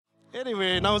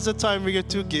Anyway, now is the time we get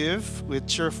to give with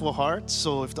cheerful hearts.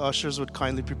 So if the ushers would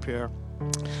kindly prepare.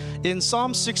 In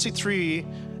Psalm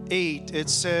 63:8, it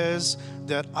says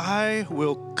that I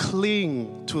will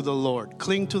cling to the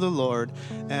Lord,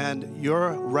 and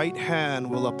your right hand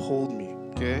will uphold me.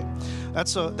 Okay,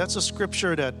 that's a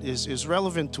scripture that is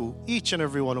relevant to each and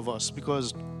every one of us,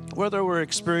 because whether we're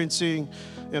experiencing,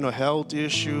 health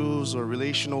issues or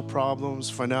relational problems,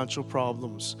 financial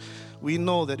problems, we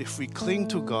know that if we cling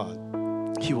to God,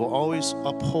 He will always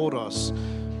uphold us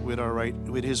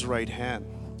with His right hand.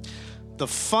 The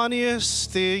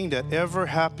funniest thing that ever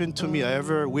happened to me, I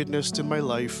ever witnessed in my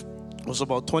life, was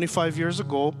about 25 years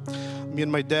ago. Me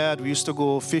and my dad, we used to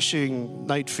go fishing,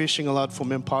 night fishing a lot from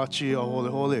Mempachi or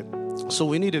Hole. So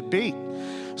we needed bait.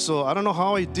 So I don't know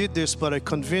how I did this, but I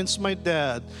convinced my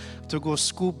dad to go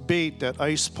scoop bait at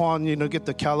Ice Pond, get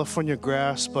the California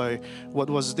grass by what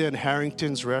was then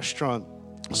Harrington's restaurant.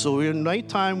 So we're in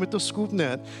nighttime with the scoop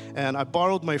net, and I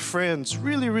borrowed my friend's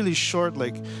really, really short,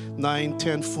 like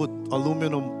 9-10 foot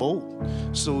aluminum boat.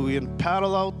 So we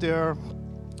paddle out there,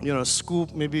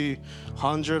 scoop maybe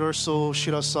 100 or so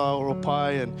shirasa or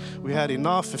opai, and we had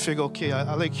enough. I figured, okay,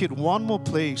 I hit one more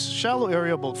place, shallow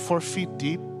area, about 4 feet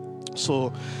deep.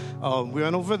 So we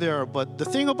went over there. But the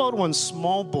thing about one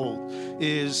small boat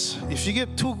is, if you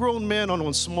get two grown men on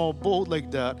one small boat like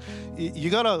that, you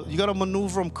gotta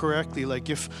maneuver them correctly. Like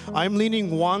if I'm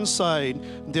leaning one side,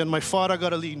 then my father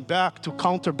gotta lean back to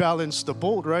counterbalance the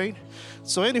boat, right?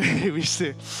 So anyway, we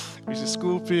see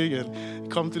scooping and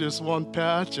come to this one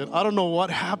patch, and I don't know what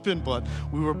happened, but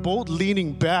we were both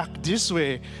leaning back this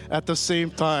way at the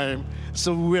same time.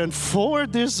 So we went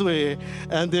forward this way,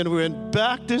 and then we went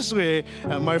back this way,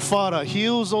 and my father,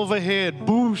 heels over head,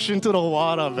 boosh into the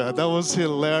water, man. That was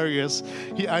hilarious.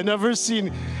 I never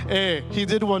seen, he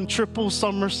did one triple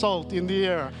somersault in the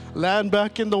air, land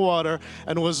back in the water,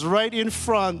 and was right in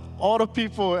front, all the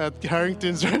people at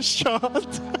Harrington's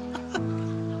restaurant.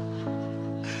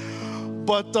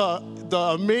 But the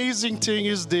amazing thing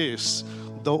is this: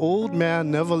 the old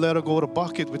man never let her go to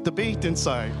bucket with the bait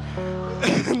inside.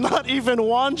 Not even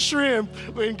one shrimp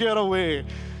would get away.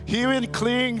 He would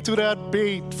cling to that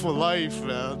bait for life,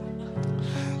 man.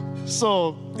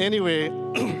 So anyway,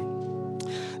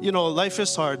 life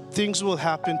is hard. Things will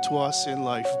happen to us in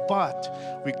life,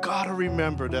 but we gotta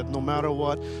remember that no matter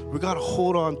what, we gotta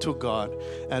hold on to God.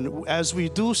 And as we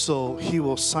do so, He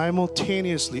will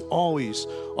simultaneously always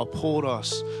uphold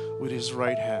us with His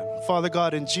right hand. Father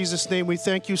God, in Jesus' name, we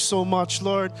thank You so much,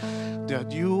 Lord,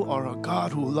 that You are a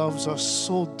God who loves us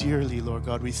so dearly, Lord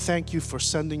God. We thank You for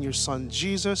sending Your Son,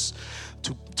 Jesus,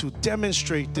 to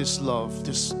demonstrate this love,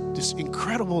 this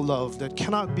incredible love that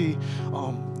cannot be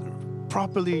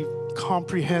properly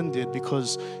comprehended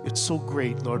because it's so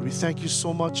great, Lord. We thank You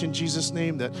so much in Jesus'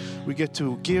 name that we get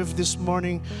to give this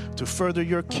morning to further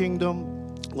Your kingdom.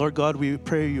 Lord God, we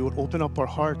pray You would open up our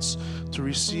hearts to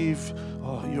receive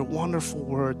Your wonderful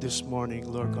word this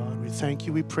morning, Lord God. We thank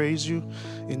You, we praise You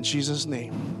in Jesus'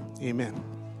 name. Amen.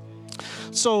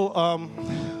 So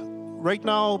right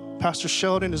now, Pastor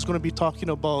Sheldon is going to be talking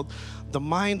about the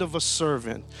mind of a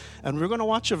servant. And we're going to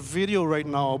watch a video right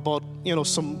now about,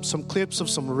 some clips of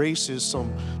some races,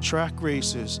 some track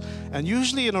races. And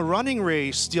usually in a running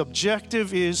race, the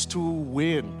objective is to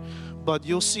win. But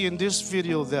you'll see in this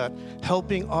video that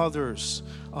helping others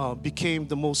became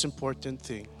the most important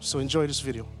thing. So enjoy this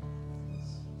video.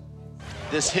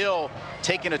 This hill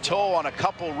taking a toll on a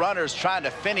couple runners trying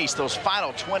to finish those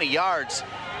final 20 yards.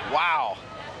 Wow.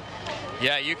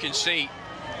 Yeah, you can see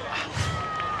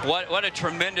what a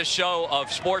tremendous show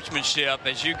of sportsmanship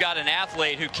as you've got an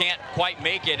athlete who can't quite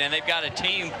make it, and they've got a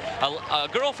team, a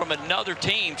girl from another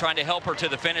team trying to help her to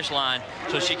the finish line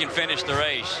so she can finish the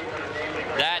race.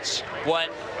 That's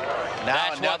what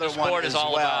the sport is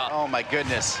all about. Oh my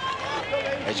goodness.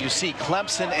 As you see,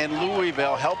 Clemson and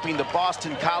Louisville helping the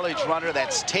Boston College runner.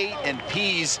 That's Tate and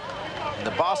Pease. And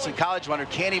the Boston College runner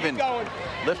can't even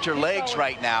lift her legs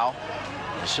right now.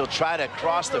 She'll try to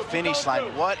cross the finish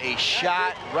line. What a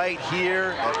shot right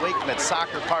here at Wakeman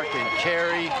Soccer Park in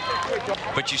Cary.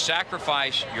 But you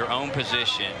sacrifice your own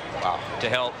position to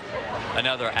help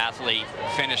another athlete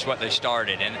finish what they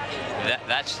started, and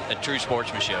that's a true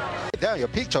sportsmanship. There, your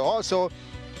picture also.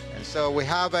 And so we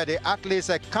have the athletes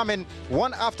coming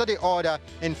one after the other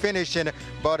in finishing,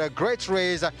 but a great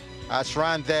race has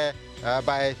run there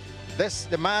by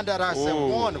the man that has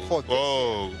won for this.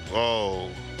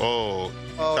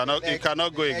 He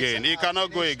cannot go again. He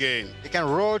cannot go again. He can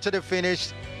roll to the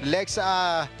finish. Legs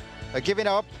are giving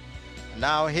up.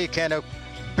 Now he can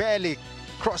barely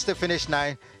cross the finish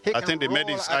line. I think the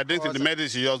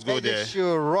medics should just go there.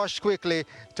 Should rush quickly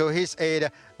to his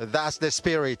aid. That's the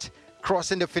spirit.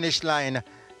 Crossing the finish line.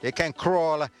 They can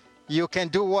crawl. You can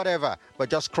do whatever, but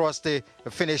just cross the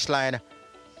finish line.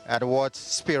 At what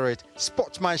spirit?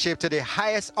 Sportsmanship to the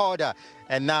highest order.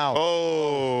 And now,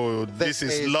 this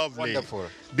is lovely. Wonderful.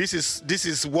 This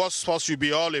is what sports should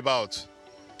be all about.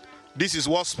 This is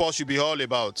what sports should be all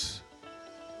about.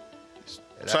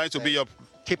 Trying to be your...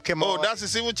 Kip Kemoy. Oh, that's the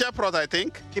civil Cheprot, I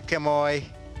think. Kip Kemoy.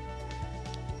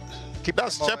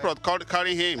 That's Cheprot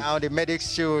carrying him. Now the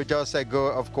medics should just go,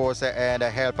 of course, and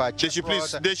help our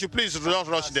Cheprot. They should please just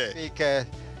rush there.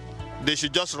 They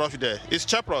should just rush there. It's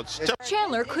Cheprot.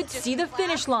 Chandler could see the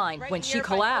finish line when she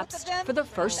collapsed for the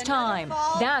first time.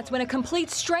 That's when a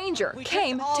complete stranger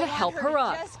came to help her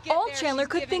up. All Chandler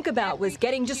could think about was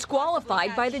getting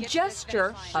disqualified by the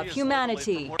gesture of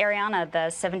humanity. Ariana, the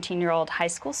 17-year-old high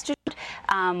school student,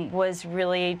 was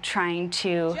really trying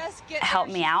to help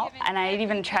me out, and I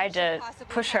even tried to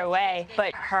push her away,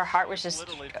 but her heart was just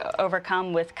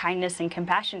overcome with kindness and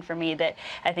compassion for me that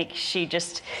I think she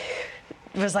just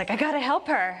was like, I gotta help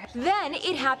her. Then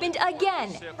it happened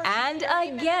again and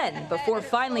again before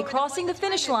finally crossing the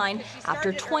finish line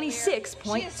after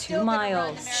 26.2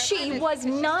 miles. She was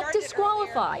not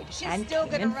disqualified and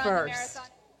came in first.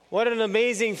 What an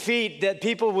amazing feat that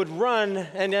people would run,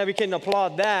 and we can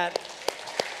applaud that.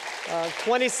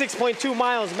 26.2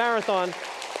 miles marathon.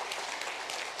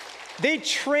 They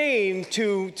train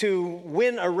to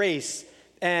win a race,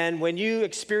 and when you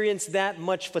experience that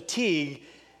much fatigue,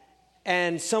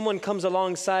 and someone comes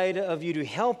alongside of you to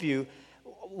help you,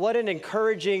 what an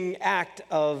encouraging act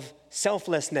of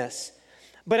selflessness.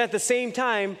 But at the same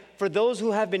time, for those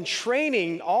who have been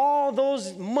training all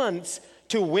those months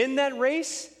to win that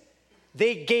race,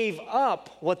 they gave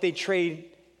up what they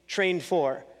trained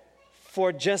for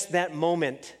just that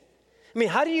moment. I mean,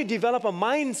 how do you develop a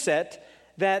mindset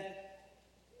that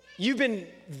you've been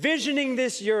visioning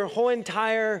this your whole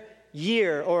entire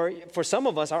year, or for some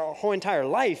of us, our whole entire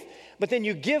life, but then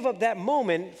you give up that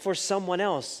moment for someone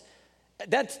else?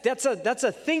 That's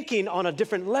a thinking on a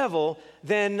different level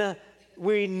than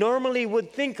we normally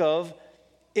would think of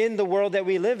in the world that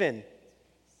we live in.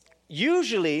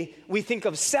 Usually, we think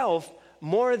of self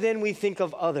more than we think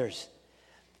of others.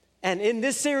 And in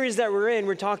this series that we're in,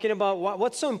 we're talking about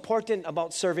what's so important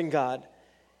about serving God.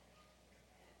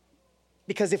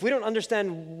 Because if we don't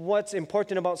understand what's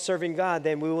important about serving God,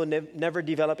 then we will never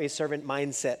develop a servant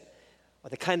mindset, or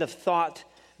the kind of thought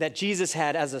that Jesus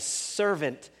had as a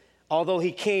servant. Although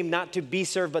he came not to be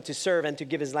served, but to serve and to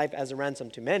give his life as a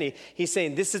ransom to many, he's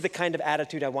saying, this is the kind of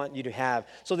attitude I want you to have.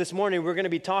 So this morning, we're going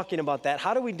to be talking about that.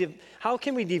 How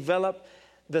can we develop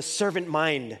the servant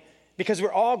mind? Because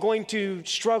we're all going to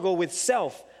struggle with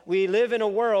self. We live in a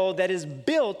world that is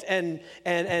built and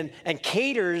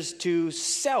caters to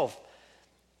self.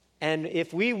 And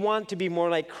if we want to be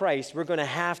more like Christ, we're going to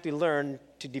have to learn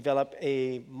to develop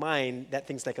a mind that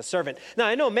thinks like a servant. Now,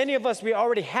 I know many of us, we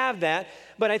already have that,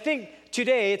 but I think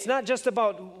today it's not just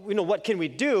about, what can we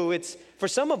do? It's, for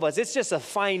some of us, it's just a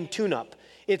fine tune-up.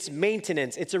 It's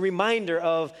maintenance. It's a reminder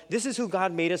of this is who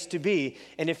God made us to be.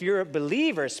 And if you're a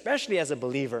believer, especially as a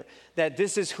believer, that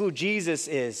this is who Jesus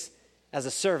is as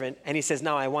a servant. And he says,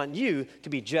 now I want you to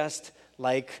be just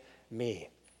like me.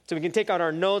 So we can take out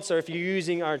our notes, or if you're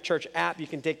using our church app, you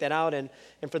can take that out. And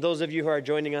for those of you who are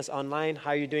joining us online, how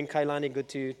are you doing, Kailani? Good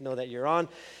to know that you're on.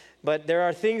 But there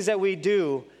are things that we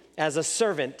do as a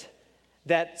servant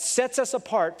that sets us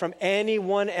apart from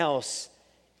anyone else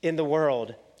in the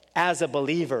world as a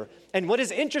believer. And what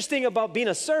is interesting about being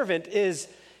a servant is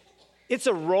it's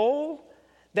a role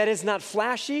that is not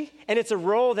flashy, and it's a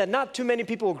role that not too many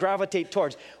people will gravitate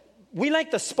towards. We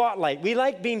like the spotlight. We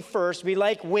like being first. We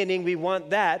like winning. We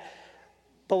want that.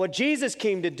 But what Jesus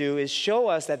came to do is show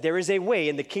us that there is a way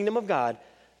in the kingdom of God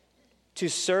to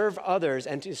serve others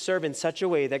and to serve in such a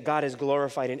way that God is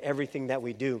glorified in everything that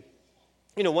we do.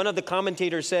 One of the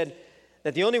commentators said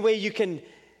that the only way you can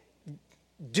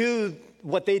do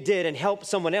what they did and help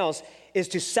someone else is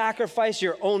to sacrifice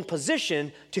your own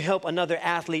position to help another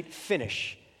athlete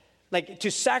finish. Like,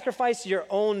 to sacrifice your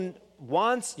own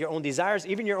wants, your own desires,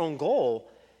 even your own goal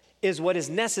is what is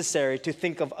necessary to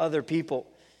think of other people.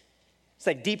 It's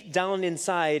like deep down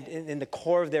inside, in the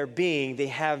core of their being, they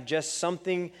have just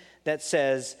something that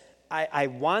says, I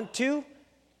want to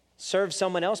serve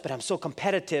someone else, but I'm so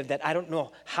competitive that I don't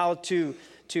know how to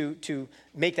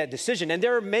make that decision. And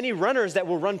there are many runners that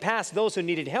will run past those who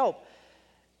needed help,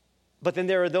 but then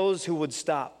there are those who would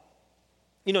stop.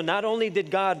 Not only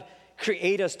did God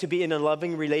create us to be in a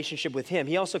loving relationship with him,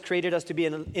 he also created us to be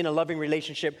in a loving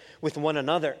relationship with one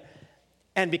another.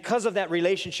 And because of that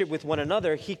relationship with one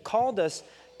another, he called us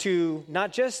to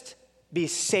not just be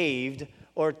saved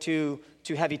or to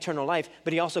have eternal life,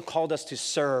 but he also called us to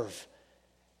serve.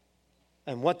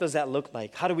 And what does that look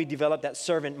like? How do we develop that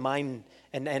servant mind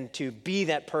and to be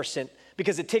that person?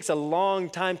 Because it takes a long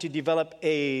time to develop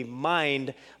a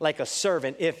mind like a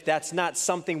servant if that's not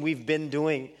something we've been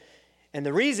doing. And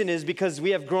the reason is because we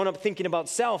have grown up thinking about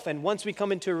self, and once we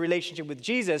come into a relationship with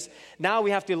Jesus, now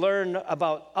we have to learn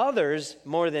about others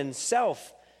more than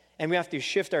self, and we have to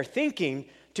shift our thinking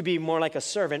to be more like a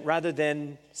servant rather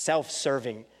than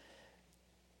self-serving.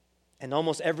 And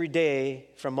almost every day,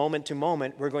 from moment to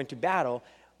moment, we're going to battle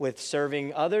with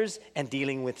serving others and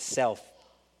dealing with self.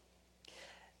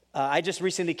 I just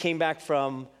recently came back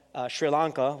from Sri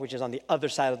Lanka, which is on the other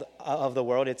side of the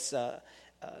world. It's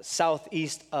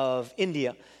southeast of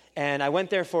India. And I went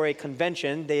there for a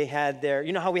convention. They had their,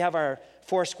 you know how we have our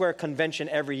Foursquare convention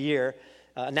every year,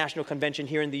 a national convention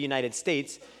here in the United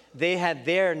States. They had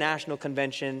their national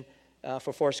convention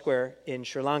for Foursquare in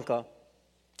Sri Lanka,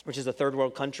 which is a third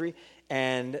world country.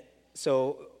 And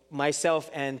so myself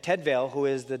and Ted Vail, who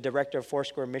is the director of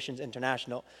Foursquare Missions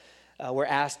International, were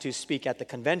asked to speak at the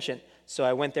convention. So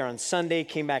I went there on Sunday,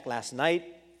 came back last night.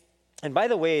 And by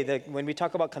the way, when we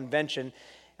talk about convention,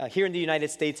 here in the United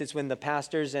States, it's when the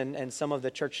pastors and some of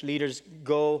the church leaders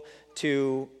go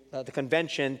to the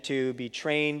convention to be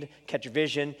trained, catch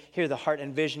vision, hear the heart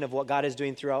and vision of what God is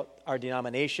doing throughout our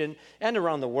denomination and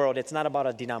around the world. It's not about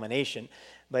a denomination,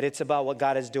 but it's about what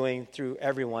God is doing through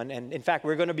everyone. And in fact,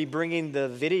 we're going to be bringing the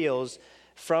videos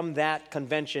from that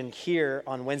convention here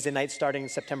on Wednesday night starting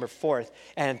September 4th,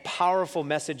 and powerful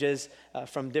messages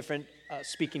from different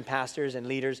speaking pastors and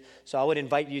leaders. So I would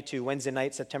invite you to Wednesday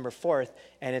night, September 4th,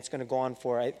 and it's going to go on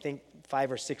for, I think,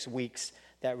 5 or 6 weeks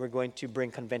that we're going to bring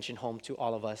convention home to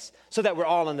all of us so that we're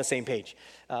all on the same page.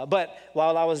 But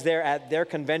while I was there at their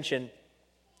convention,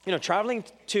 you know, traveling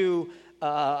to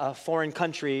a foreign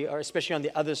country, or especially on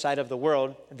the other side of the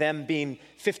world, them being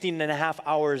 15 and a half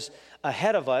hours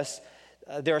ahead of us,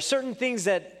 there are certain things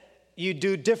that you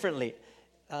do differently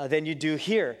than you do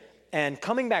here. And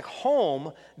coming back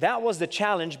home, that was the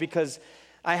challenge because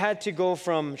I had to go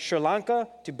from Sri Lanka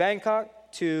to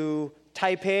Bangkok to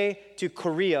Taipei to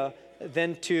Korea,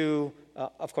 then to,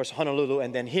 of course, Honolulu,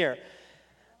 and then here.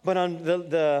 But on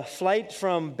the flight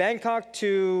from Bangkok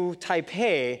to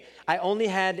Taipei, I only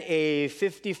had a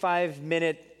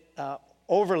 55-minute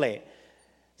overlay.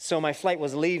 So my flight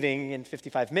was leaving in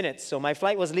 55 minutes. So my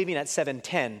flight was leaving at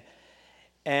 7:10.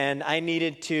 And I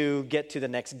needed to get to the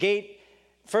next gate.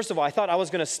 First of all, I thought I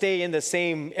was going to stay in the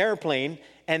same airplane,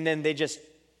 and then they just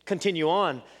continue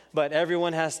on. But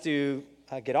everyone has to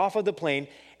get off of the plane.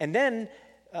 And then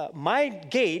my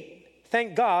gate,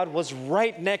 thank God, was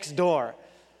right next door.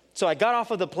 So I got off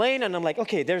of the plane, and I'm like,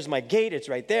 okay, there's my gate. It's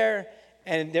right there.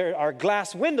 And there are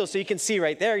glass windows, so you can see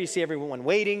right there. You see everyone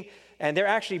waiting, and they're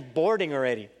actually boarding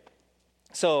already.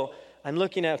 So I'm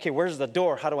looking at, okay, where's the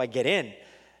door? How do I get in?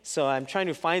 So I'm trying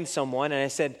to find someone, and I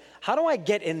said, how do I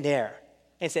get in there?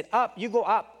 And he said, up, you go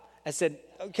up. I said,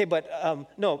 okay, but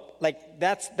no, like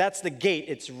that's the gate.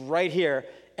 It's right here,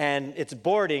 and it's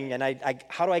boarding, and I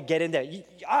how do I get in there?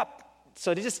 Up.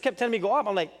 So they just kept telling me go up.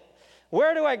 I'm like,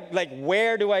 where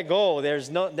do I go? There's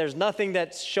nothing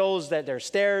that shows that there's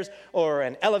stairs or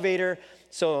an elevator.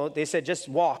 So they said, just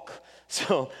walk.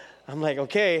 So I'm like,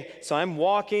 okay. So I'm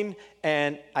walking,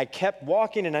 and I kept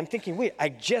walking, and I'm thinking, wait, I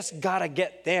just gotta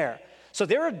get there. So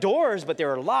there are doors, but they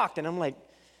were locked, and I'm like,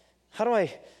 how do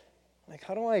I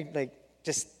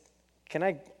can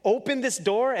I open this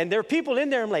door? And there are people in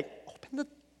there. I'm like,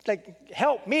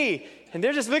 help me. And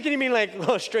they're just looking at me like,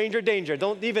 oh, stranger danger.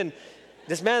 Don't even,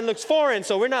 this man looks foreign,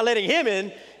 so we're not letting him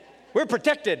in. We're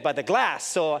protected by the glass.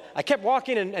 So I kept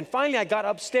walking, and finally I got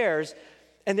upstairs,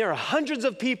 and there are hundreds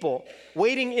of people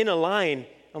waiting in a line.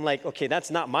 I'm like, okay,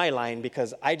 that's not my line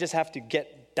because I just have to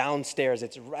get downstairs.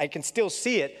 I can still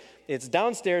see it. It's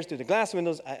downstairs through the glass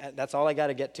windows. That's all I got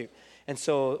to get to. And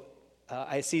so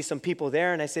I see some people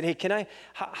there, and I said, hey,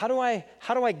 how do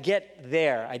I get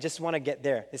there? I just want to get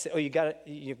there. They said, oh,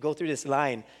 you go through this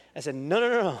line. I said,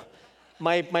 no.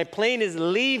 My plane is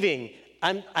leaving.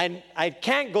 I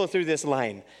can't go through this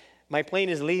line. My plane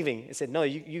is leaving. I said, no,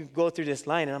 you go through this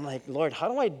line. And I'm like, Lord, how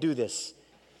do I do this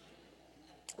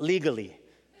legally?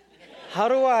 How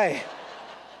do I,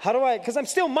 because I'm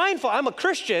still mindful. I'm a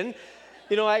Christian.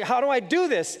 You know, how do I do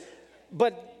this?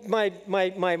 But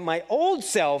my old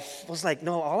self was like,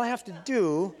 no, all I have to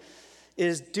do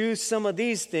is do some of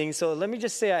these things. So let me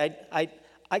just say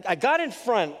I got in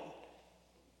front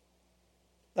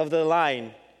of the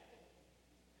line.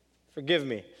 Forgive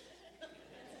me.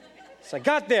 So I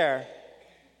got there.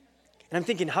 And I'm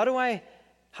thinking, how do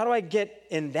I get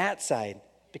in that side?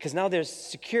 Because now there's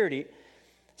security.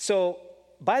 So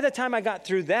by the time I got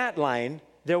through that line,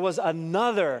 there was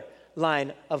another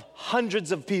line of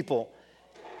hundreds of people.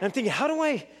 And I'm thinking, how do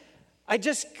I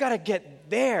just got to get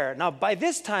there. Now, by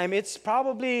this time, it's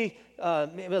probably a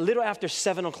little after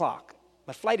 7 o'clock.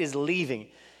 My flight is leaving.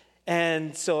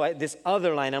 And so this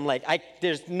other line, I'm like,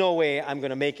 there's no way I'm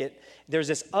going to make it. There's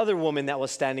this other woman that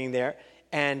was standing there,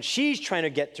 and she's trying to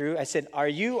get through. I said, are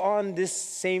you on this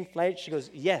same flight? She goes,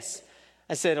 yes.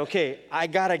 I said, okay, I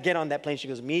got to get on that plane. She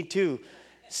goes, me too.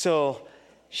 So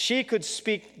she could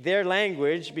speak their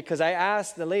language because I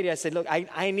asked the lady, I said, look,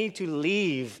 I need to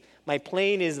leave. My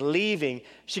plane is leaving.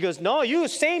 She goes, no, you,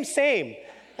 same.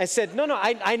 I said, no,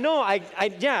 I know,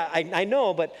 I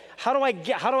know, but how do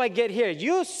I get here?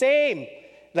 You, same.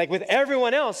 Like with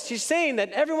everyone else. She's saying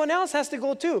that everyone else has to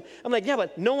go too. I'm like, yeah,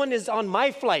 but no one is on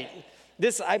my flight.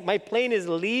 My plane is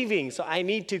leaving, so I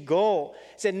need to go.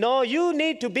 I said, no, you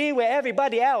need to be with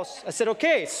everybody else. I said,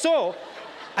 okay, so,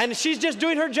 and she's just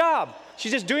doing her job.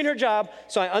 She's just doing her job,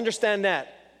 so I understand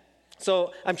that.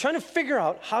 So I'm trying to figure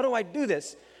out, how do I do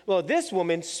this? Well, this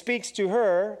woman speaks to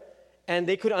her, and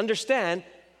they could understand.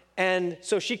 And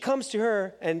so she comes to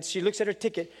her, and she looks at her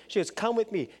ticket. She goes, come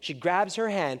with me. She grabs her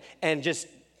hand and just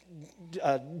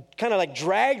kind of like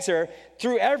drags her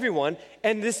through everyone.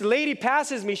 And this lady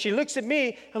passes me. She looks at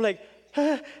me. I'm like,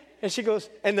 ah. And she goes,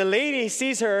 and the lady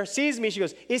sees me. She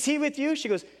goes, is he with you? She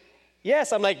goes,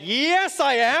 yes. I'm like, yes,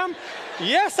 I am.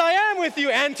 Yes, I am with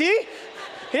you, auntie.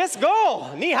 Let's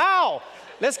go. Ni hao.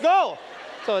 Let's go.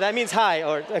 So that means hi.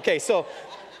 Okay, so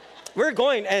we're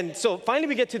going, and so finally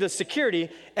we get to the security,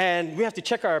 and we have to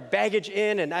check our baggage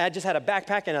in, and I just had a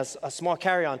backpack and a small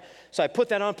carry-on. So I put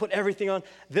that on, put everything on.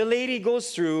 The lady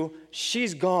goes through,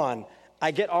 she's gone.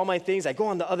 I get all my things, I go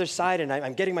on the other side, and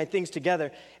I'm getting my things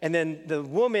together. And then the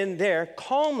woman there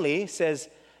calmly says,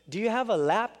 do you have a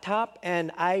laptop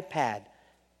and iPad?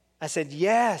 I said,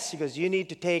 yes. She goes, you need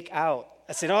to take out.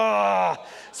 I said, oh.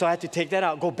 So I had to take that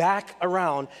out, go back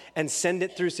around, and send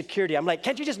it through security. I'm like,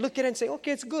 can't you just look at it and say,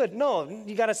 okay, it's good? No,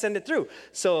 you got to send it through.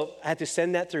 So I had to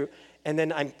send that through. And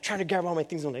then I'm trying to grab all my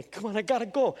things. I'm like, come on, I got to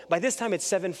go. By this time, it's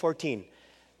 7:14.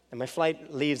 And my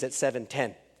flight leaves at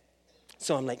 7:10.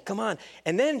 So I'm like, come on.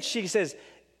 And then she says,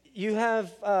 you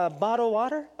have bottled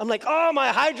water? I'm like, oh, my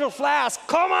hydro flask,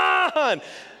 come on.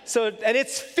 So, and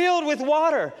it's filled with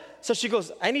water. So she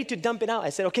goes, I need to dump it out. I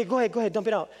said, okay, go ahead, dump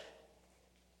it out.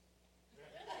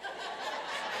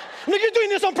 I'm like, you're doing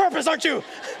this on purpose, aren't you?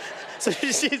 So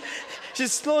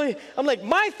she's slowly, I'm like,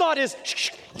 my thought is,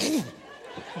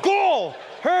 go.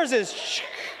 Hers is,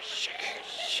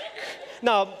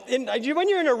 now, when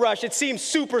you're in a rush, it seems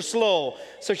super slow.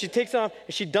 So she takes it off,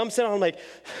 and she dumps it on, like,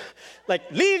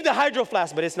 leave the hydro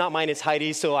flask. But it's not mine, it's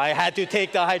Heidi's, so I had to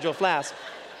take the hydro flask.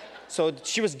 So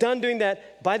she was done doing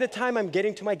that. By the time I'm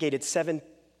getting to my gate, it's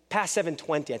past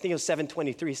 7:20. I think it was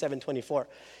 7:23, 7:24.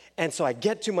 And so I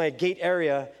get to my gate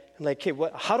area. I'm like,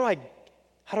 okay, how do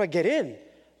I get in?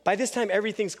 By this time,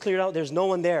 everything's cleared out. There's no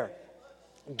one there.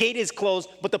 Gate is closed,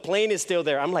 but the plane is still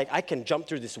there. I'm like, I can jump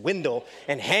through this window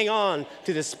and hang on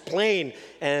to this plane.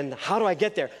 And how do I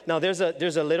get there? Now, there's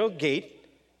a little gate,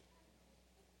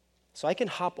 so I can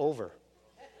hop over.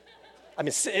 I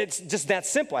mean, it's just that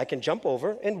simple. I can jump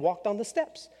over and walk down the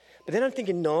steps. But then I'm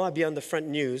thinking, no, I'll be on the front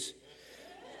news.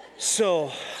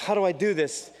 So how do I do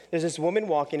this? There's this woman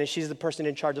walking, and she's the person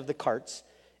in charge of the carts,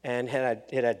 and had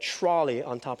a trolley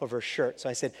on top of her shirt. So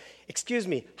I said, excuse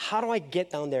me, how do I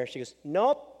get down there? She goes,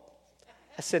 nope.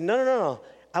 I said, no.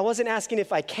 I wasn't asking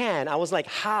if I can. I was like,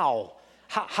 how?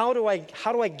 How do I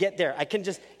get there?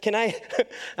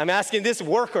 I'm asking this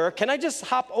worker, can I just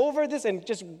hop over this and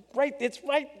it's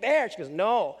right there. She goes,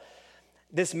 no.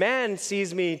 This man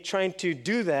sees me trying to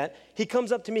do that. He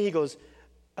comes up to me, he goes,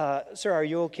 sir, are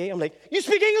you okay? I'm like, you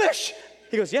speak English?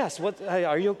 He goes, yes,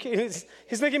 are you okay?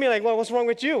 He's looking at me like, well, what's wrong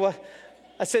with you? Well,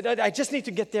 I said, I just need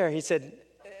to get there. He said,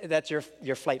 that's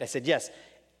your flight. I said, yes,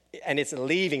 and it's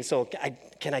leaving, so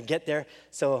can I get there?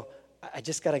 So I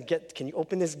just got to can you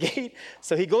open this gate?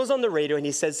 So he goes on the radio and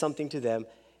he says something to them,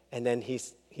 and then he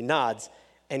nods,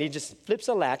 and he just flips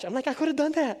a latch. I'm like, I could have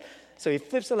done that. So he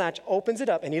flips the latch, opens it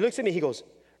up, and he looks at me, he goes,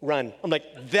 run. I'm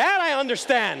like, that I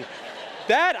understand.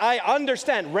 That I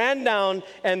understand. Ran down,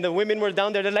 and the women were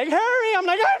down there. They're like, hurry. I'm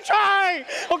like, I'm trying.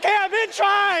 Okay, I've been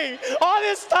trying all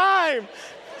this time.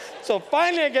 So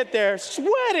finally I get there,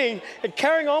 sweating and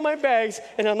carrying all my bags,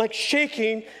 and I'm like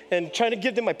shaking and trying to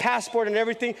give them my passport and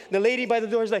everything. The lady by the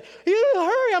door is like, you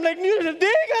hurry. I'm like,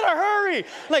 they gotta hurry.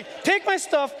 Like, take my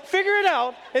stuff, figure it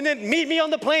out, and then meet me on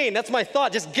the plane. That's my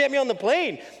thought, just get me on the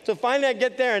plane. So finally I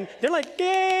get there, and they're like,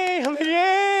 yay. I'm like,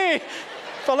 yay.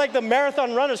 Felt like the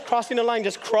marathon runners crossing the line,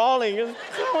 just crawling.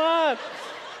 Come on.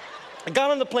 I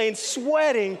got on the plane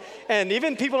sweating, and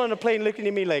even people on the plane looking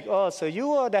at me like, oh, so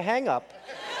you are the hang-up.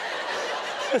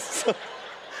 so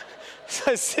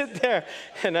I sit there,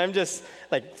 and I'm just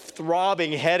like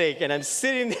throbbing headache, and I'm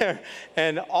sitting there,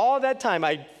 and all that time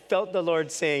I felt the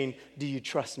Lord saying, do you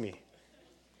trust me?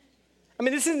 I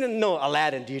mean, this isn't no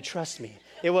Aladdin, do you trust me?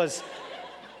 It was,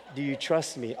 do you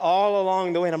trust me? All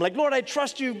along the way, and I'm like, Lord, I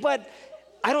trust you, but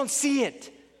I don't see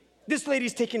it. This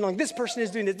lady's taking long. This person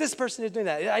is doing this. This person is doing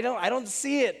that. I don't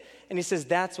see it. And he says,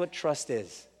 that's what trust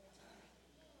is.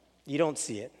 You don't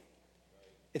see it.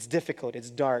 It's difficult. It's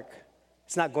dark.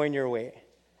 It's not going your way.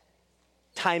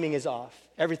 Timing is off.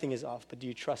 Everything is off. But do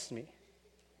you trust me?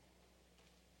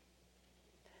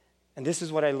 And this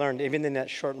is what I learned, even in that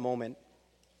short moment,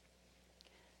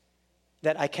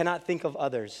 that I cannot think of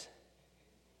others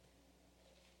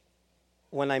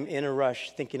when I'm in a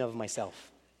rush thinking of myself.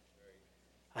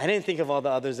 I didn't think of all the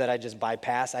others that I just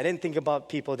bypassed. I didn't think about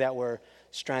people that were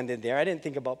stranded there. I didn't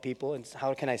think about people and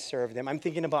how can I serve them. I'm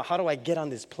thinking about how do I get on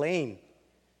this plane?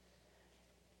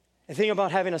 The thing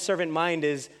about having a servant mind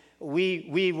is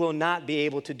we will not be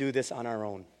able to do this on our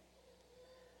own.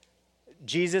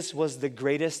 Jesus was the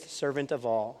greatest servant of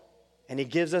all, and he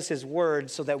gives us his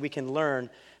word so that we can learn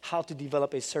how to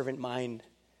develop a servant mind.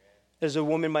 There's a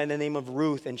woman by the name of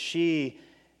Ruth, and she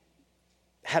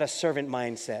had a servant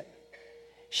mindset.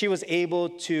 She was able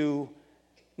to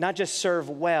not just serve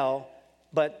well,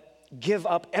 but give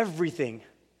up everything,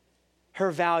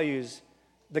 her values,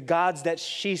 the gods that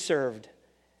she served,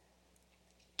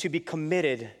 to be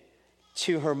committed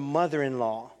to her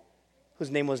mother-in-law,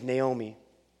 whose name was Naomi.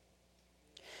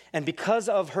 And because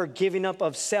of her giving up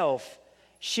of self,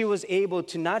 she was able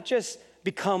to not just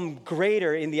become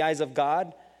greater in the eyes of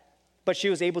God, but she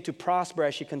was able to prosper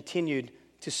as she continued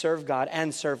to serve God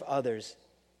and serve others.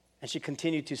 And she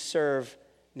continued to serve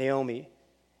Naomi,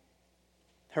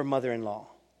 her mother-in-law.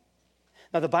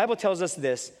 Now, the Bible tells us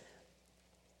this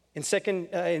in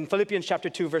Philippians chapter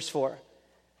 2, verse 4.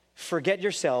 Forget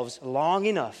yourselves long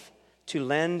enough to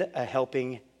lend a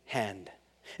helping hand.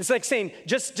 It's like saying,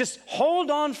 just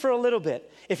hold on for a little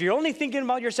bit. If you're only thinking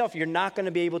about yourself, you're not going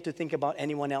to be able to think about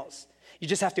anyone else. You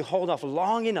just have to hold off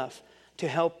long enough to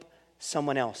help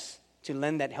someone else, to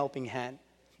lend that helping hand.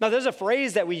 Now, there's a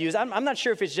phrase that we use. I'm not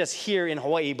sure if it's just here in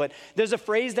Hawaii, but there's a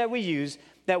phrase that we use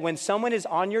that when someone is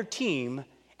on your team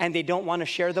and they don't want to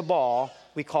share the ball,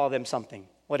 we call them something.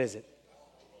 What is it?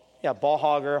 Yeah, ball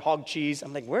hogger, hog cheese.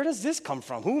 I'm like, where does this come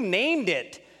from? Who named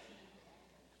it?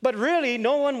 But really,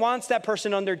 no one wants that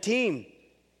person on their team.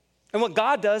 And what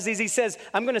God does is he says,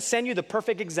 I'm going to send you the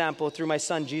perfect example through my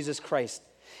son, Jesus Christ.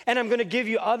 And I'm going to give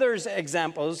you others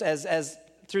examples as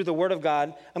through the word of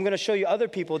God. I'm going to show you other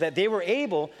people that they were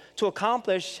able to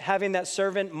accomplish having that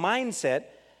servant mindset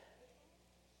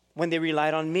when they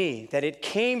relied on me, that it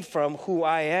came from who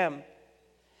I am.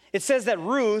 It says that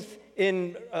Ruth,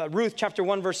 in Ruth chapter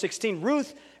 1, verse 16,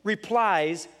 Ruth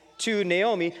replies to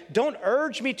Naomi, don't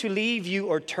urge me to leave you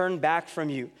or turn back from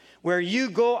you. Where you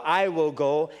go, I will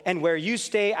go, and where you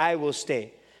stay, I will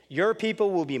stay. Your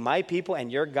people will be my people, and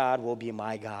your God will be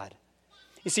my God.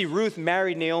 You see, Ruth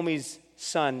married Naomi's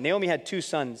son. Naomi had 2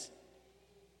 sons.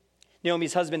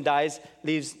 Naomi's husband dies,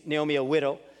 leaves Naomi a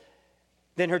widow.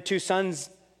 Then her 2 sons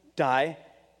die,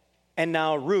 and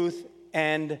now Ruth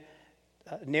and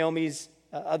Naomi's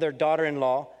other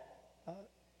daughter-in-law,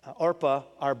 Orpah,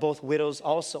 are both widows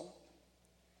also.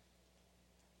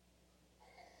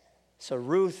 So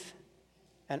Ruth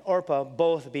and Orpah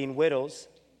both being widows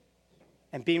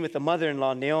and being with the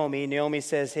mother-in-law, Naomi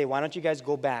says, hey, why don't you guys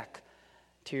go back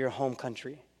to your home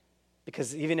country?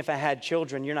 Because even if I had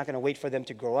children, you're not going to wait for them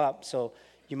to grow up, so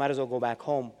you might as well go back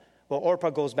home. Well, Orpah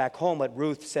goes back home, but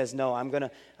Ruth says, no, I'm going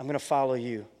to follow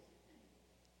you.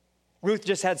 Ruth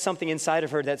just had something inside of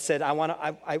her that said, I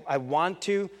want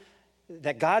to,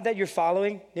 that God that you're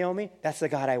following, Naomi, that's the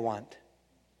God I want.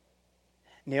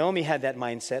 Naomi had that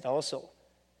mindset also,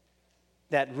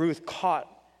 that Ruth caught,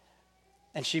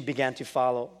 and she began to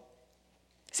follow.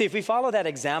 See, if we follow that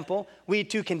example, we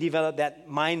too can develop that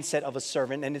mindset of a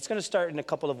servant, and it's going to start in a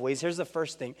couple of ways. Here's the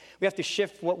first thing. We have to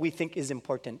shift what we think is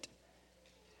important.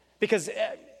 Because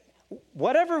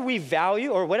whatever we value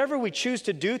or whatever we choose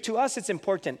to do, to us it's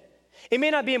important. It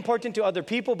may not be important to other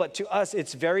people, but to us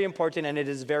it's very important and it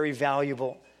is very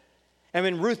valuable. And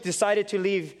when Ruth decided to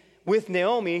leave with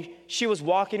Naomi, she was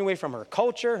walking away from her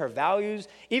culture, her values.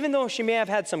 Even though she may have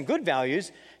had some good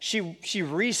values, she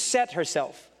reset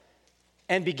herself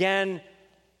and began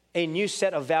a new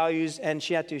set of values, and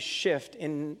she had to shift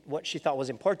in what she thought was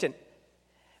important.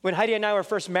 When Heidi and I were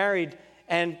first married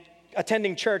and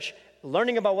attending church,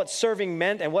 learning about what serving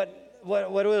meant and what it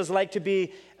was like to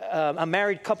be a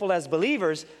married couple as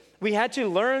believers, we had to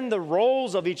learn the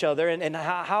roles of each other and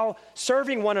how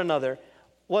serving one another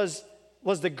was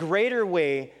the greater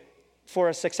way for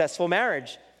a successful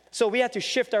marriage. So we had to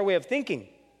shift our way of thinking.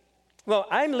 Well,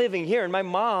 I'm living here, and my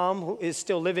mom, who is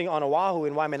still living on Oahu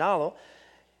in Waimanalo,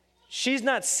 she's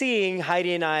not seeing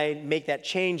Heidi and I make that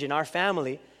change in our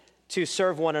family to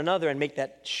serve one another and make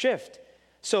that shift.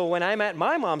 So when I'm at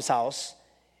my mom's house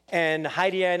and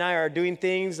Heidi and I are doing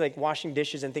things like washing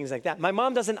dishes and things like that, my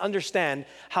mom doesn't understand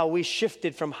how we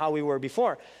shifted from how we were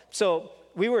before. So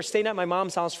we were staying at my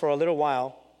mom's house for a little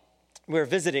while. We were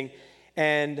visiting,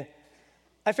 and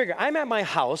I figured I'm at my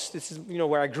house. This is,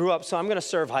 where I grew up, so I'm going to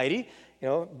serve Heidi,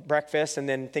 breakfast and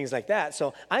then things like that.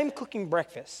 So I'm cooking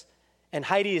breakfast, and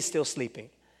Heidi is still sleeping.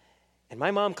 And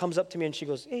my mom comes up to me and she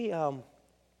goes, "Hey,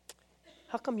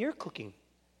 how come you're cooking?"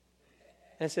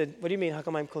 And I said, "What do you mean, how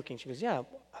come I'm cooking?" She goes, "Yeah,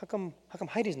 how come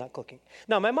Heidi's not cooking?"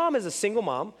 Now, my mom is a single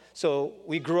mom, so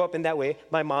we grew up in that way.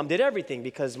 My mom did everything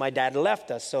because my dad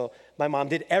left us, so my mom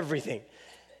did everything.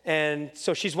 And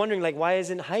so she's wondering, why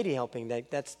isn't Heidi helping?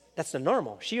 That's the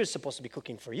normal. She was supposed to be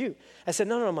cooking for you. I said,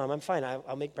 no, Mom, I'm fine.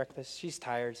 I'll make breakfast. She's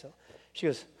tired. So she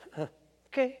goes,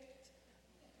 okay.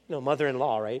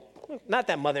 Mother-in-law, right? Not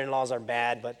that mother-in-laws are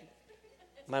bad, but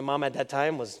my mom at that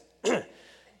time was,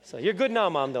 so you're good now,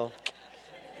 Mom, though.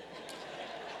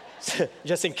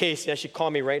 Just in case, she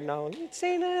called me right now.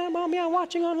 Say that, Mom, I'm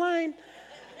watching online.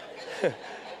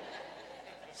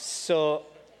 So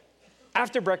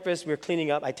after breakfast, we were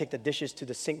cleaning up. I take the dishes to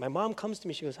the sink. My mom comes to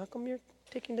me. She goes, "How come you're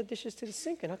taking the dishes to the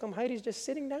sink? And how come Heidi's just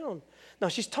sitting down?" Now,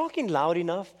 she's talking loud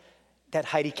enough that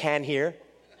Heidi can hear.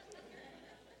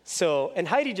 So, and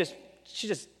Heidi she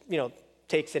just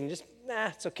takes it and just,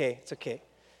 it's okay.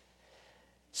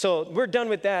 So we're done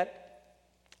with that.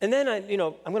 And then I'm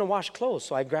going to wash clothes.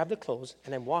 So I grab the clothes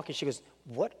and I'm walking. She goes,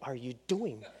 "What are you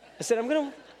doing?" I said, I'm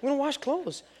going to wash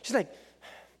clothes. She's like,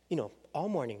 all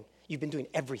morning you've been doing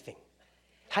everything.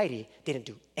 Heidi didn't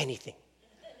do anything.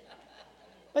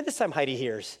 By this time, Heidi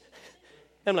hears.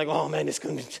 I'm like, oh man, it's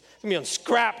going to be on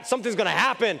scrap. Something's going to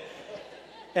happen.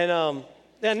 And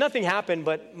nothing happened,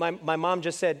 but my mom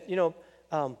just said,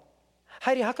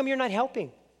 Heidi, how come you're not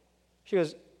helping? She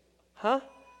goes, huh?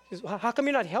 She goes, how come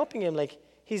you're not helping him?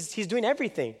 He's doing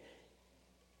everything.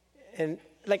 And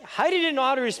Heidi didn't know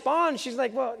how to respond. She's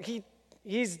like, well,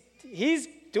 he's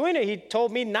doing it. He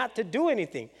told me not to do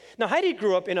anything. Now, Heidi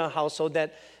grew up in a household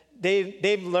that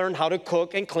they've learned how to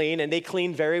cook and clean, and they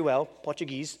clean very well,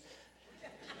 Portuguese.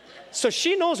 So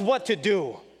she knows what to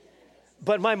do.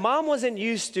 But my mom wasn't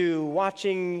used to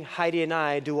watching Heidi and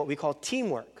I do what we call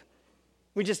teamwork.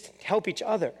 We just help each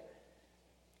other.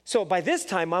 So by this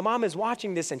time, my mom is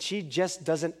watching this, and she just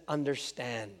doesn't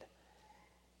understand.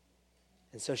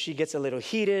 And so she gets a little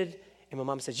heated, and my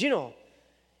mom says, you're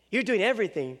doing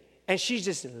everything, and she's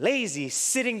just lazy,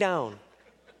 sitting down.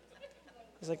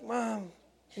 I was like, Mom,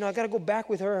 I got to go back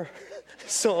with her.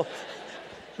 So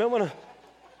I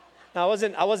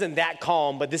wasn't that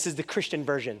calm, but this is the Christian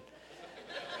version.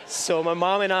 So my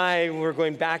mom and I were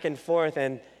going back and forth,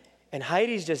 and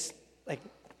Heidi's just like,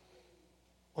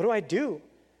 what do I do?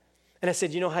 And I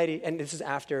said, Heidi, and this is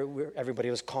after everybody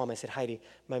was calm. I said, Heidi,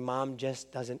 my mom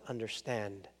just doesn't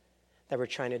understand that we're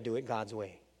trying to do it God's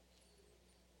way.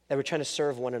 That we're trying to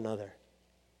serve one another,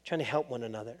 trying to help one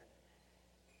another.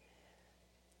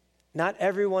 Not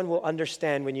everyone will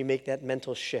understand when you make that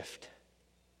mental shift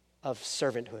of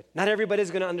servanthood. Not everybody's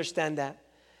going to understand that.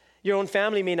 Your own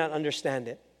family may not understand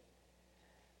it.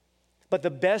 But the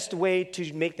best way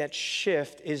to make that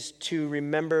shift is to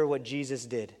remember what Jesus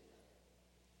did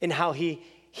and how he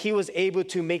was able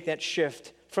to make that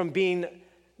shift from being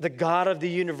the God of the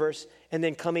universe and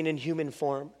then coming in human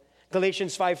form.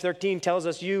 Galatians 5:13 tells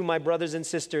us, you, my brothers and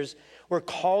sisters, were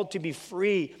called to be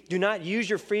free. Do not use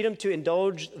your freedom to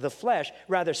indulge the flesh.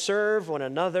 Rather, serve one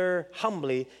another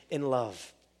humbly in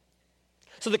love.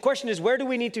 So the question is, where do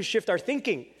we need to shift our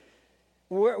thinking?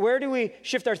 Where do we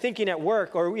shift our thinking at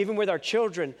work or even with our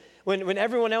children? When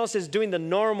everyone else is doing the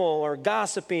normal or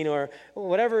gossiping or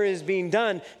whatever is being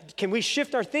done, can we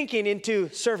shift our thinking into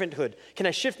servanthood? Can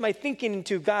I shift my thinking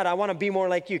into, God, I want to be more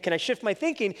like you? Can I shift my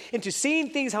thinking into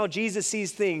seeing things how Jesus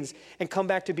sees things and come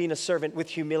back to being a servant with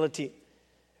humility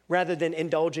rather than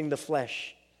indulging the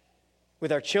flesh?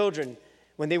 With our children,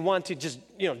 when they want to just,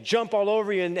 jump all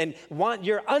over you and want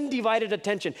your undivided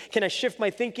attention. Can I shift my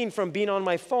thinking from being on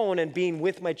my phone and being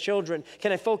with my children?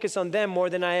 Can I focus on them more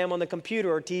than I am on the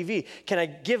computer or TV? Can I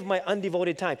give my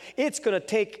undevoted time? It's going to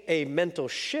take a mental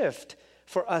shift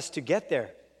for us to get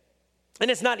there. And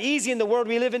it's not easy in the world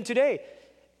we live in today.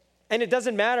 And it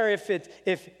doesn't matter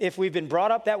if we've been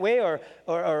brought up that way or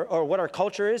what our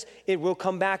culture is. It will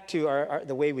come back to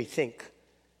the way we think.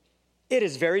 It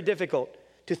is very difficult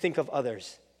to think of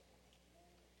others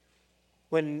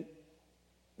when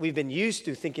we've been used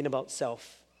to thinking about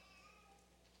self.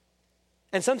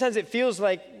 And sometimes it feels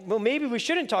like, well, maybe we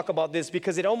shouldn't talk about this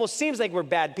because it almost seems like we're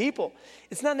bad people.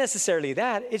 It's not necessarily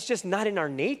that. It's just not in our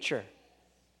nature.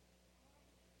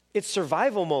 It's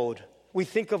survival mode. We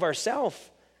think of ourselves.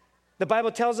 The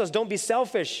Bible tells us, don't be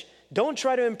selfish. Don't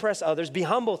try to impress others. Be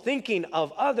humble, thinking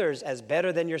of others as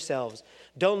better than yourselves.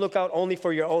 Don't look out only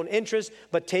for your own interest,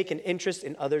 but take an interest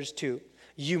in others too.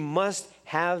 You must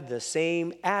have the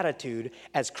same attitude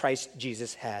as Christ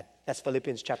Jesus had. That's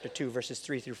Philippians chapter 2, verses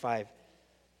 3 through 5.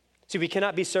 See, we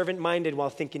cannot be servant-minded while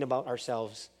thinking about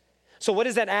ourselves. So what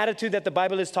is that attitude that the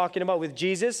Bible is talking about with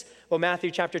Jesus? Well, Matthew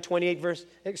chapter 20, verse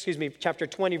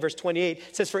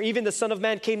 28 says, "For even the Son of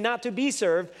Man came not to be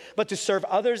served, but to serve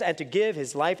others and to give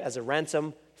his life as a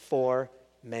ransom for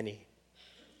many."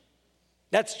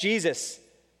 That's Jesus.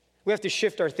 We have to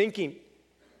shift our thinking.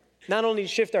 Not only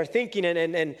shift our thinking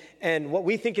and what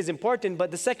we think is important, but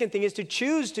the second thing is to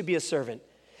choose to be a servant.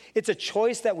 It's a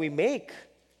choice that we make.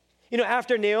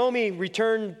 After Naomi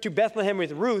returned to Bethlehem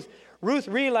with Ruth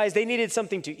realized they needed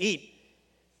something to eat.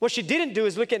 What she didn't do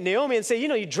is look at Naomi and say,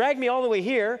 you dragged me all the way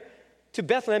here to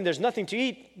Bethlehem. There's nothing to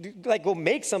eat. Go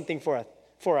make something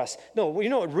for us. No, you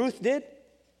know what Ruth did?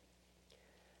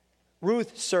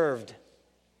 Ruth served.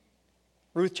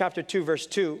 Ruth chapter 2, verse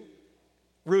 2.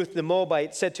 Ruth the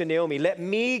Moabite said to Naomi, "Let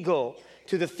me go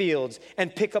to the fields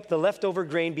and pick up the leftover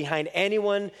grain behind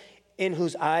anyone in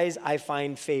whose eyes I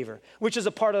find favor," which is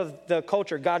a part of the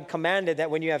culture. God commanded that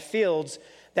when you have fields,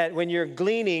 that when you're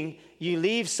gleaning, you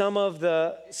leave some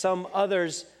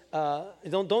others,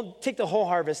 don't take the whole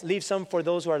harvest, leave some for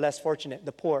those who are less fortunate,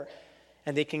 the poor,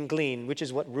 and they can glean, which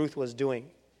is what Ruth was doing.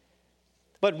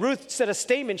 But Ruth said a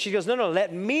statement. She goes, no,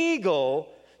 let me go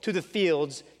to the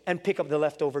fields and pick up the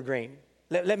leftover grain.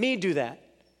 Let me do that.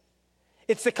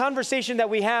 It's the conversation that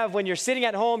we have when you're sitting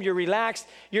at home, you're relaxed,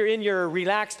 you're in your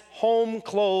relaxed home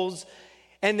clothes,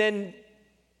 and then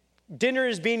dinner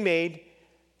is being made,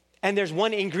 and there's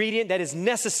one ingredient that is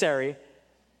necessary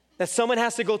that someone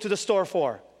has to go to the store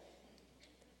for.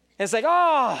 And it's like,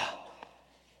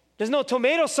 there's no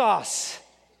tomato sauce.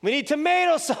 We need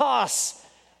tomato sauce.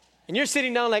 And you're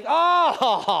sitting down like,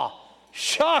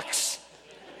 shucks.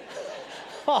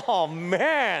 Oh,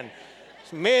 man.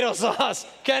 Tomato sauce.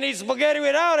 Can't eat spaghetti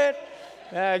without it.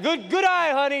 Good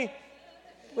eye, honey.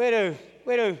 Way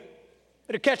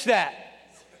to catch that.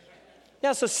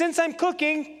 Yeah, so since I'm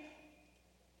cooking,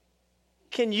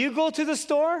 can you go to the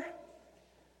store?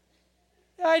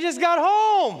 I just got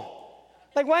home.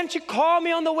 Like, why didn't you call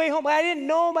me on the way home? I didn't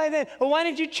know by then. Well, why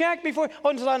didn't you check before?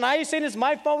 Oh, so now you're saying it's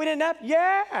my fault we didn't have?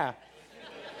 Yeah.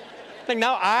 Like,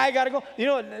 now I got to go. You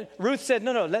know what? Ruth said,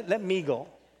 no, let me go.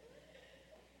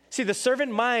 See, the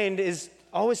servant mind is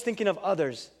always thinking of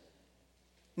others.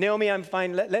 Naomi, I'm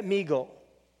fine. Let me go.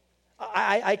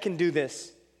 I can do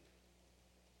this.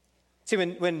 See,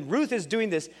 when Ruth is doing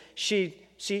this, she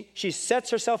sets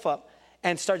herself up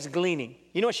and starts gleaning.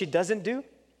 You know what she doesn't do?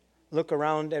 Look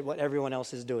around at what everyone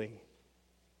else is doing.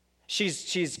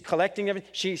 She's collecting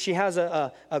everything. She has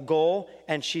a goal,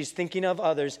 and she's thinking of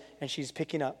others, and she's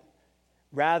picking up.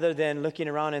 Rather than looking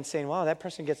around and saying, wow, that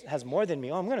person has more than me.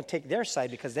 Oh, I'm going to take their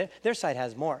side because their side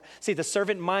has more. See, the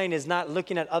servant mind is not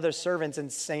looking at other servants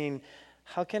and saying,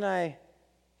 how can I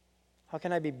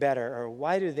be better? Or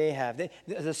why do they have?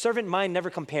 The servant mind never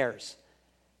compares.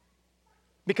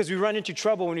 Because we run into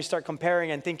trouble when we start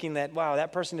comparing and thinking that, wow,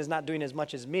 that person is not doing as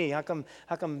much as me. How come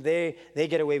they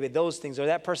get away with those things? Or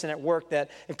that person at work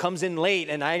that comes in late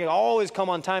and I always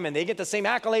come on time and they get the same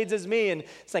accolades as me. And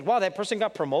it's like, wow, that person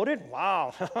got promoted?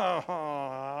 Wow,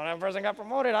 that person got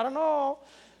promoted. I don't know.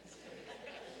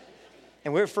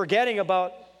 And we're forgetting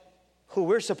about who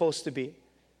we're supposed to be.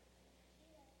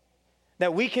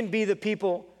 That we can be the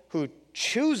people who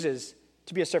chooses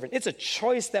to be a servant. It's a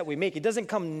choice that we make. It doesn't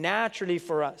come naturally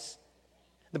for us.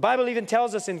 The Bible even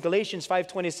tells us in Galatians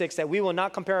 5:26 that we will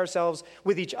not compare ourselves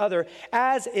with each other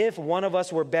as if one of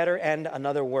us were better and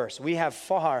another worse. We have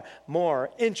far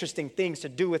more interesting things to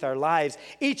do with our lives.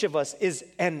 Each of us is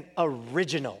an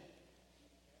original.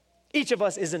 Each of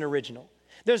us is an original.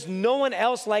 There's no one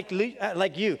else like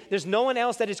you. There's no one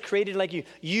else that is created like you.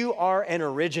 You are an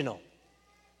original.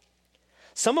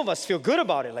 Some of us feel good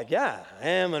about it, like, yeah, I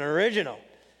am an original.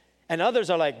 And others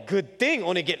are like, good thing,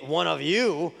 only get one of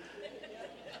you.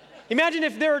 Imagine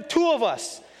if there are two of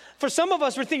us. For some of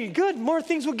us, we're thinking, good, more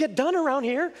things will get done around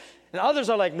here. And others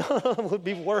are like, no, it would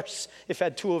be worse if I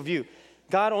had two of you.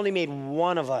 God only made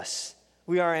one of us.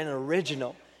 We are an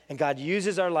original. And God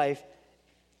uses our life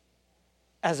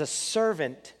as a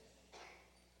servant,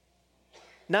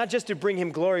 not just to bring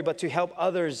him glory, but to help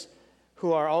others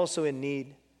who are also in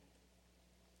need.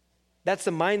 That's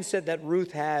the mindset that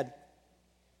Ruth had.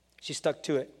 She stuck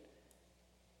to it.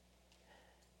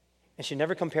 And she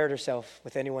never compared herself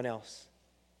with anyone else.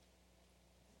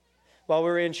 While we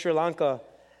were in Sri Lanka,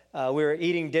 we were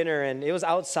eating dinner, and it was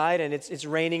outside, and it's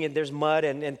raining, and there's mud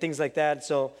and things like that.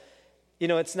 So,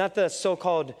 it's not the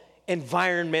so-called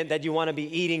environment that you want to be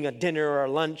eating a dinner or a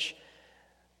lunch.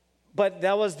 But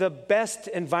that was the best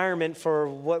environment for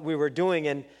what we were doing.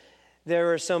 And there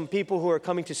were some people who were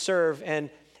coming to serve. And,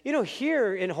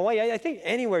 here in Hawaii, I think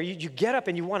anywhere, you get up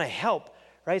and you want to help,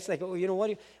 right? It's like,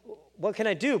 what can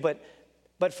I do?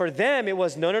 But for them, it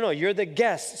was, no, you're the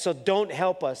guest, so don't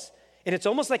help us. And it's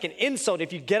almost like an insult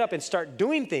if you get up and start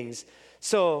doing things.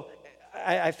 So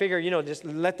I figure, just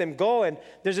let them go. And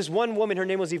there's this one woman, her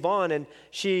name was Yvonne, and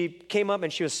she came up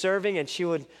and she was serving, and she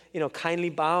would, kindly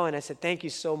bow. And I said, thank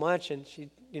you so much. And she,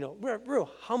 real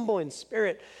humble in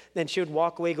spirit. Then she would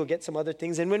walk away, go get some other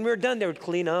things. And when we were done, they would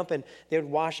clean up and they would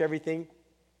wash everything.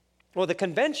 Well, the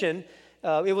convention,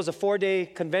 it was a 4-day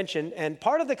convention. And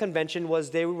part of the convention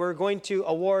was they were going to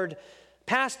award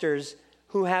pastors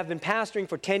who have been pastoring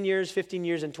for 10 years, 15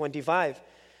 years, and 25.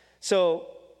 So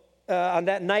on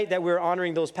that night that we were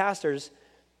honoring those pastors,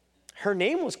 her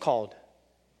name was called.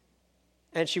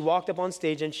 And she walked up on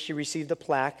stage and she received the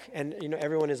plaque, and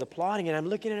everyone is applauding, and I'm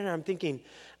looking at her and I'm thinking,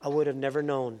 I would have never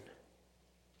known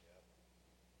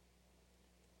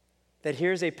that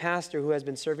here's a pastor who has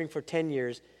been serving for 10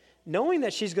 years, knowing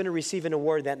that she's going to receive an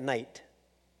award that night,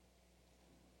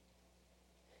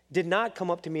 did not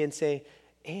come up to me and say,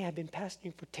 hey, I've been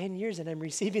pastoring for 10 years and I'm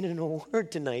receiving an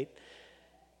award tonight.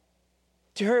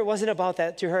 To her, it wasn't about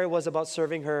that. To her, it was about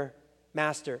serving her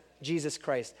master, Jesus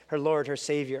Christ, her Lord, her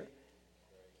Savior.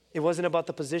 It wasn't about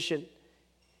the position.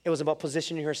 It was about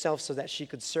positioning herself so that she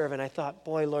could serve. And I thought,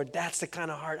 boy, Lord, that's the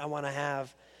kind of heart I want to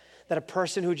have. That a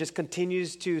person who just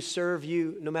continues to serve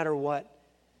you no matter what.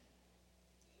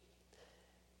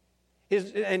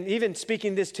 And even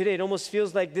speaking this today, it almost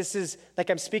feels like this is like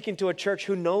I'm speaking to a church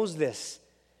who knows this.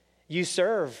 You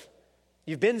serve.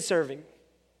 You've been serving.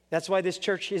 That's why this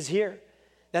church is here.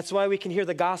 That's why we can hear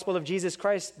the gospel of Jesus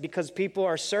Christ, because people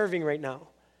are serving right now.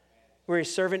 We're a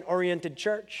servant-oriented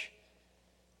church.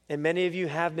 And many of you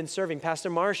have been serving. Pastor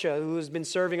Marcia, who has been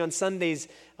serving on Sundays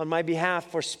on my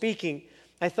behalf for speaking,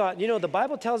 I thought, the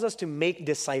Bible tells us to make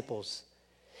disciples.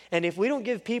 And if we don't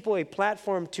give people a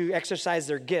platform to exercise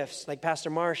their gifts, like Pastor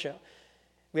Marcia,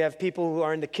 we have people who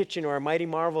are in the kitchen or are Mighty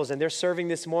Marvels, and they're serving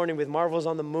this morning with Marvels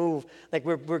on the Move. Like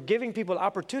we're giving people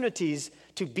opportunities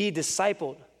to be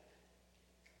discipled.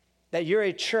 That you're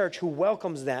a church who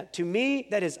welcomes that. To me,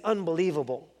 that is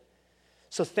unbelievable.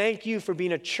 So thank you for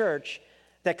being a church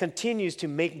that continues to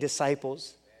make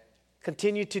disciples.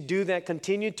 Continue to do that.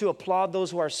 Continue to applaud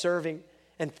those who are serving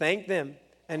and thank them.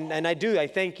 And I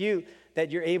thank you that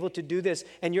you're able to do this,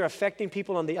 and you're affecting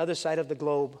people on the other side of the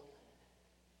globe.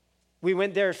 We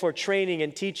went there for training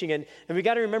and teaching, and we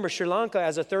got to remember Sri Lanka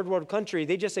as a third world country,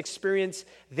 they just experienced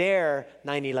their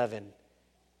 9/11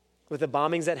 with the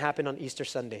bombings that happened on Easter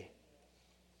Sunday.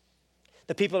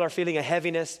 The people are feeling a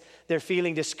heaviness, they're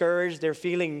feeling discouraged, they're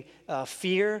feeling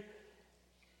fear.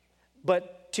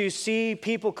 But to see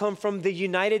people come from the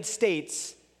United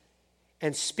States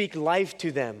and speak life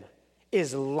to them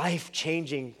is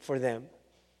life-changing for them.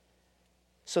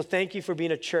 So thank you for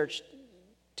being a church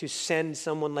to send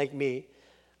someone like me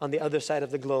on the other side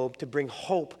of the globe to bring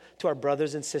hope to our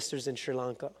brothers and sisters in Sri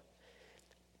Lanka.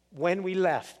 When we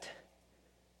left,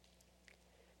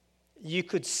 you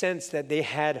could sense that they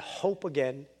had hope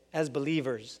again as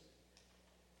believers.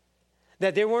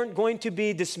 That they weren't going to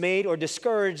be dismayed or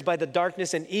discouraged by the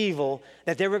darkness and evil,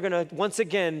 that they were going to once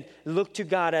again look to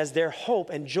God as their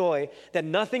hope and joy, that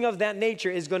nothing of that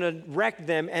nature is going to wreck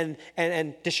them and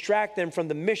distract them from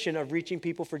the mission of reaching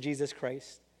people for Jesus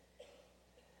Christ.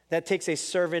 That takes a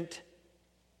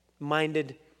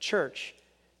servant-minded church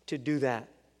to do that.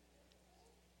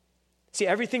 See,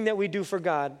 everything that we do for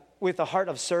God with a heart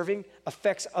of serving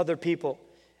affects other people,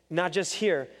 not just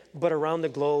here, but around the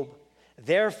globe.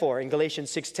 Therefore, in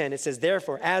Galatians 6:10, it says,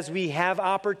 therefore, as we have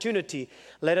opportunity,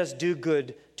 let us do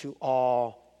good to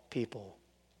all people.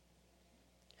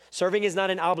 Serving is not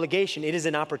an obligation, it is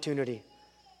an opportunity.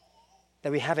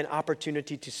 That we have an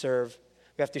opportunity to serve.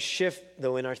 We have to shift,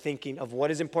 though, in our thinking of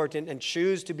what is important and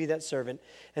choose to be that servant.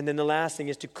 And then the last thing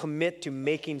is to commit to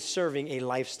making serving a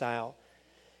lifestyle.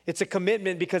 It's a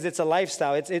commitment because it's a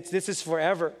lifestyle. This is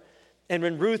forever. And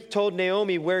when Ruth told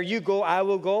Naomi, where you go, I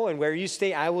will go, and where you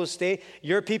stay, I will stay.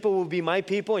 Your people will be my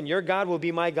people, and your God will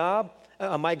be my God,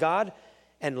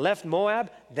 and left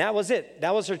Moab, that was it.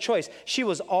 That was her choice. She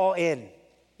was all in.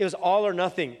 It was all or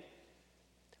nothing,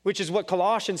 which is what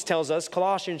Colossians tells us.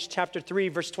 Colossians chapter 3,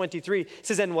 verse 23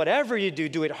 says, and whatever you do,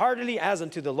 do it heartily as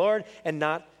unto the Lord and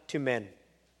not to men.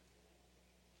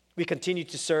 We continue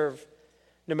to serve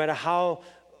no matter how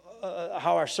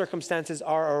our circumstances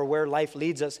are or where life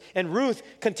leads us. And Ruth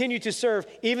continued to serve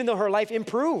even though her life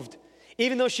improved.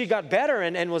 Even though she got better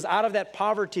and was out of that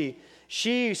poverty,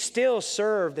 she still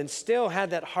served and still had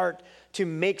that heart to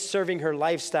make serving her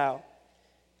lifestyle.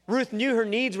 Ruth knew her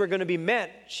needs were going to be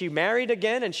met. She married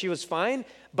again and she was fine,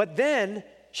 but then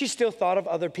she still thought of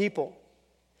other people.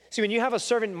 See, when you have a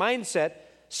servant mindset,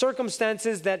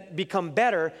 circumstances that become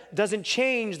better doesn't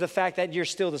change the fact that you're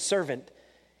still the servant.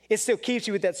 It still keeps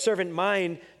you with that servant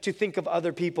mind to think of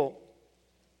other people.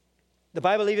 The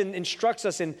Bible even instructs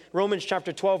us in Romans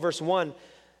chapter 12, verse 1,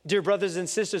 dear brothers and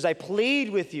sisters, I plead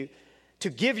with you to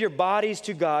give your bodies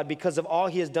to God because of all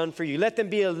he has done for you. Let them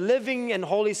be a living and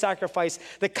holy sacrifice,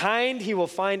 the kind he will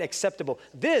find acceptable.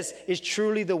 This is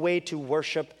truly the way to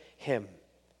worship him.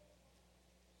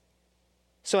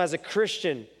 So as a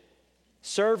Christian,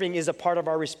 serving is a part of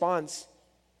our response,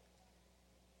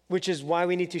 which is why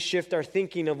we need to shift our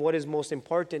thinking of what is most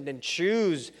important and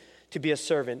choose to be a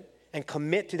servant and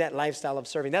commit to that lifestyle of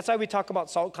serving. That's why we talk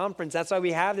about SALT Conference. That's why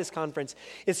we have this conference.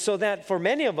 It's so that for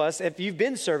many of us, if you've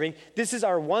been serving, this is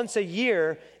our once a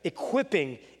year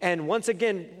equipping and once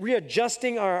again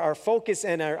readjusting our focus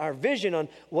and our vision on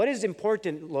what is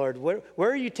important, Lord. Where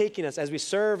are you taking us as we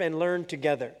serve and learn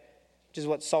together? Which is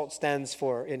what SALT stands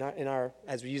for in our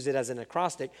as we use it as an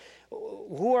acrostic.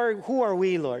 Who are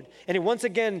we, Lord? And it once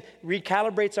again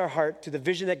recalibrates our heart to the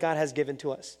vision that God has given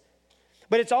to us.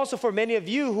 But it's also for many of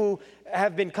you who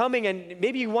have been coming and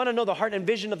maybe you want to know the heart and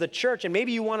vision of the church and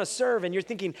maybe you want to serve and you're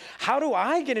thinking, how do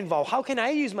I get involved? How can I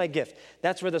use my gift?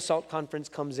 That's where the SALT Conference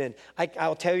comes in.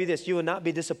 I'll tell you this, you will not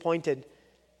be disappointed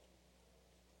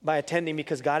by attending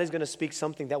because God is going to speak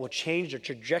something that will change the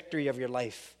trajectory of your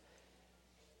life.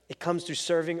 It comes through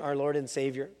serving our Lord and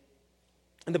Savior.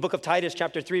 In the book of Titus,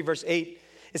 chapter 3, verse 8,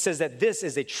 it says that this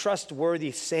is a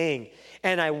trustworthy saying.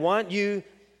 And I want you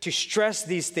to stress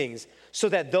these things so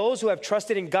that those who have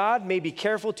trusted in God may be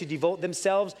careful to devote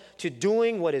themselves to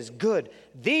doing what is good.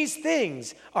 These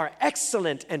things are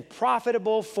excellent and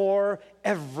profitable for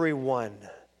everyone.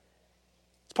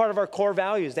 It's part of our core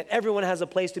values that everyone has a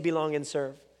place to belong and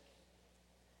serve.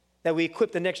 That we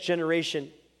equip the next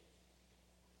generation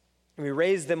and we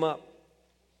raise them up.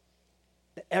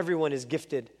 That everyone is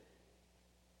gifted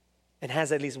and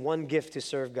has at least one gift to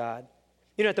serve God.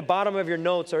 You know, at the bottom of your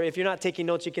notes, or if you're not taking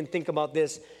notes, you can think about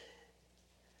this,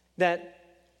 that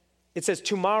it says,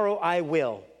 tomorrow I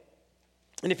will.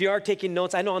 And if you are taking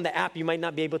notes, I know on the app you might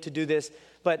not be able to do this,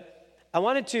 but I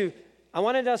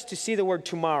wanted us to see the word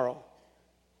tomorrow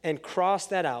and cross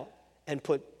that out and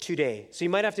put today. So you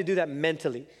might have to do that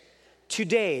mentally.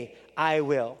 Today I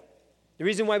will. The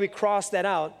reason why we cross that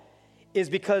out is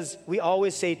because we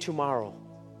always say tomorrow.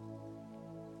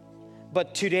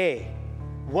 But today,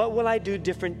 what will I do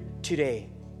different today?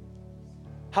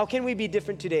 How can we be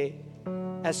different today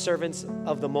as servants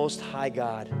of the Most High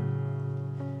God?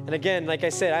 And again, like I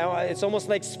said, it's almost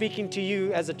like speaking to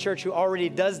you as a church who already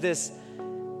does this.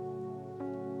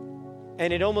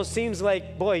 And it almost seems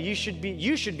like, boy, you should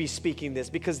be speaking this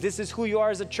because this is who you are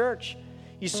as a church.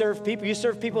 You serve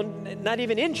people not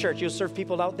even in church, you'll serve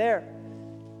people out there.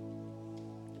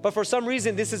 But for some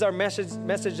reason, this is our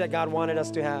message that God wanted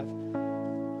us to have.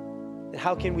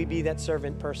 How can we be that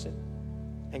servant person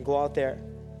and go out there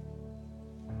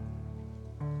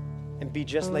and be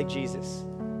just like Jesus?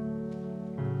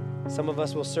 Some of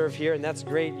us will serve here, and that's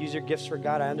great. Use your gifts for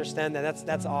God. I understand that.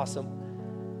 That's awesome.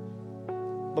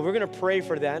 But we're going to pray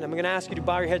for that. I'm going to ask you to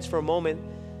bow your heads for a moment,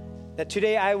 that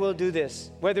today I will do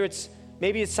this. Whether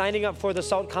maybe it's signing up for the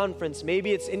SALT Conference.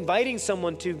 Maybe it's inviting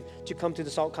someone to come to the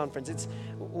SALT Conference. It's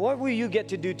what will you get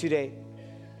to do today?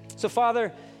 So,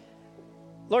 Father,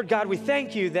 Lord God, we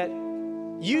thank you that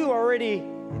you already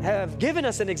have given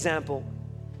us an example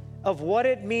of what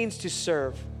it means to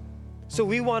serve. So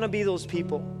we want to be those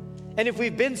people. And if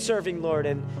we've been serving, Lord,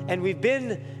 and we've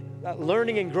been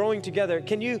learning and growing together,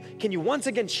 can you once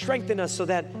again strengthen us so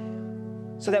that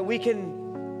we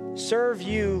can serve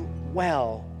you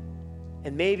well,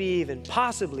 and maybe even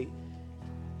possibly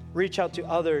reach out to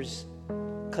others,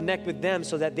 connect with them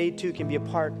so that they too can be a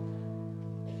part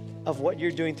of what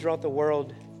you're doing throughout the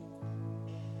world.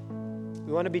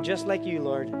 We want to be just like you,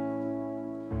 Lord.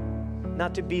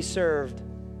 Not to be served,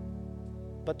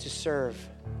 but to serve.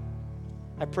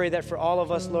 I pray that for all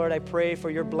of us, Lord, I pray for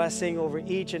your blessing over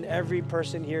each and every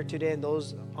person here today and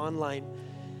those online,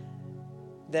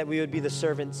 that we would be the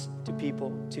servants to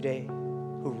people today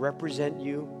who represent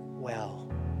you well.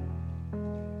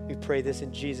 We pray this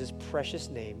in Jesus' precious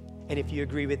name. And if you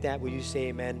agree with that, will you say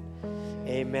amen?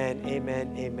 Amen,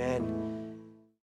 amen, amen.